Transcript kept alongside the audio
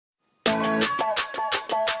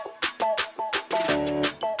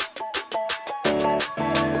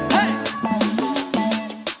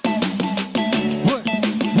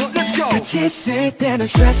같이 있을 때는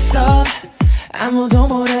stress up 아무도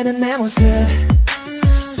모르는 내 모습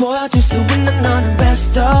보여줄 수 있는 너는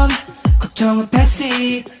best of 걱정은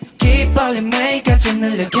패시 기빨린 메이까지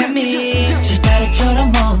늘 look at me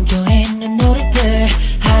실타래처럼 엉켜있는 우리들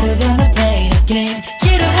하루가 나 play the game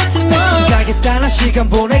지루했지만 가겠다는 시간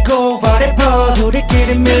보내고 whatever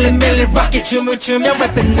우리끼리 밀리 rocket 춤을 추며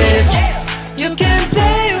rapping this You can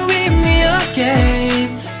play with me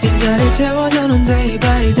again 빈자리를 채워주는 day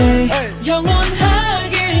by day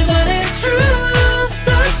영원하길 바래 truth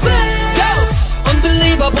that's right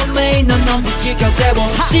Unbelievable me 넌 너무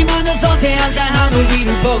지켜세워 지문은 선택한 상황을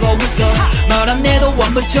위를 보고 있어 말 안 해도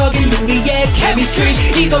완벽적인 우리의 chemistry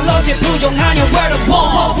이걸 어째 부정하냐 where the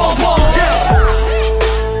whoa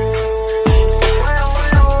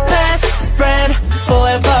Best friend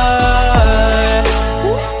forever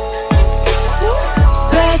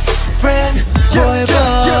Best friend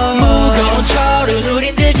forever 무거운 철을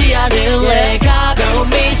우린 들지 않을래 가벼운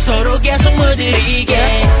미소로 계속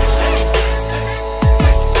물들이게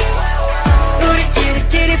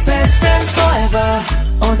우리끼리 best friend forever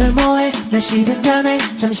오늘 뭐해 몇 시든 간에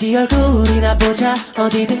잠시 얼굴이나 보자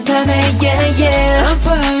어디든 간에 yeah yeah I'm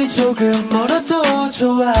fine 조금 멀어도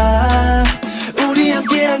좋아 우리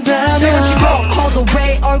함께 한다면 세우치고 all the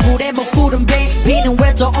way 얼굴에 먹구름 비는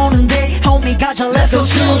왜 또 오는데 homie 가자 let's go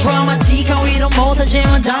chill 드라마틱한 위로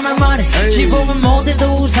못하지만 단어만에 지붕은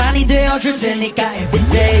못해도 우산이 되어줄 테니까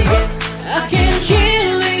everyday I can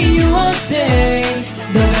heal you all day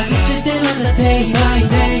너가 지칠 때마다 day by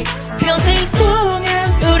day 평생 동안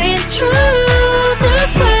우린 true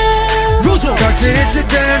this way 같이 있을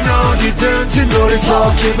땐 어디든지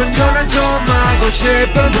놀이터 기분 전환 좀 하고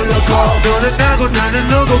싶어 눌러고 너는 나고 나는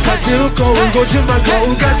누구 같이 웃고 울고 춤만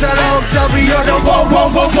거울 같아라 저 위로 wow wow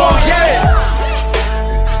wow wow yeah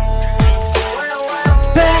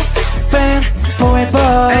Best friend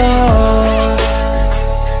forever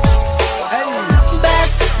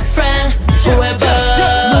Best friend forever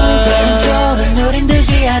무거운 저는 우린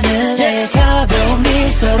들지 않을래 가벼운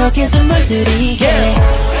미소로 계속 물들이게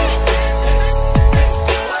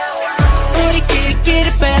우리끼리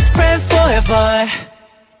best friend forever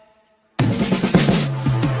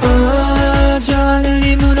저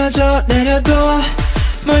하늘이 무너져 내려도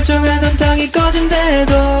멀쩡하던 땅이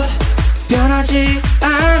꺼진대도 변하지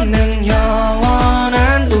않는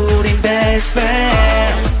영원한 우린 best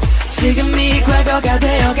friends 지금이 과거가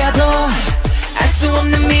되어가도 알 수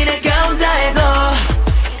없는 미래가 온다 해도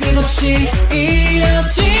끝없이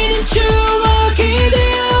이어지는 추억이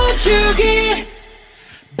되어주길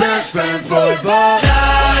Best friend forever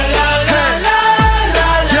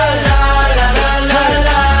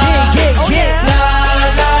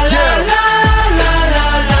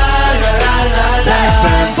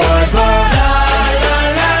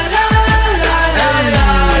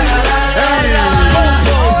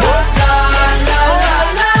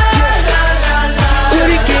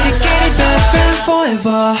우리끼리 best friend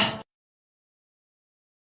forever